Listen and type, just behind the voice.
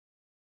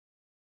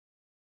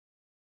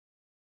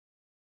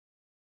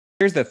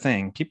Here's the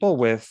thing. People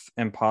with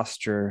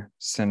imposter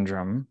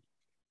syndrome,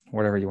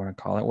 whatever you want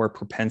to call it, or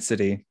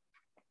propensity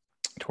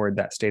toward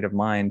that state of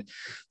mind,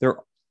 they're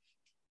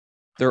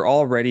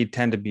already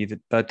tend to be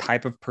the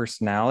type of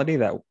personality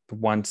that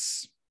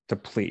wants to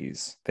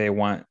please. They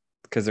want,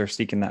 because they're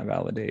seeking that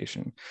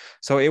validation.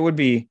 So it would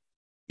be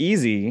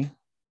easy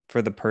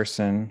for the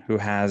person who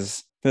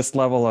has this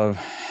level of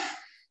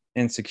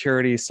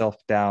insecurity,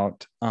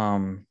 self-doubt,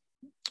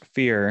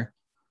 fear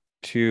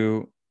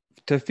to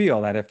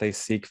feel that if they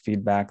seek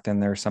feedback,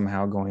 then they're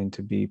somehow going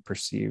to be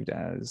perceived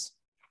as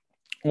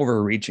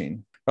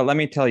overreaching. But let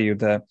me tell you,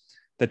 the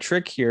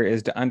trick here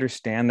is to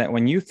understand that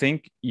when you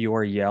think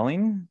you're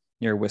yelling,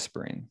 you're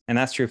whispering. And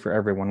that's true for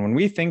everyone. When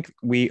we think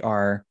we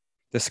are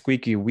the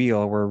squeaky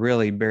wheel, we're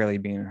really barely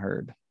being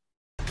heard.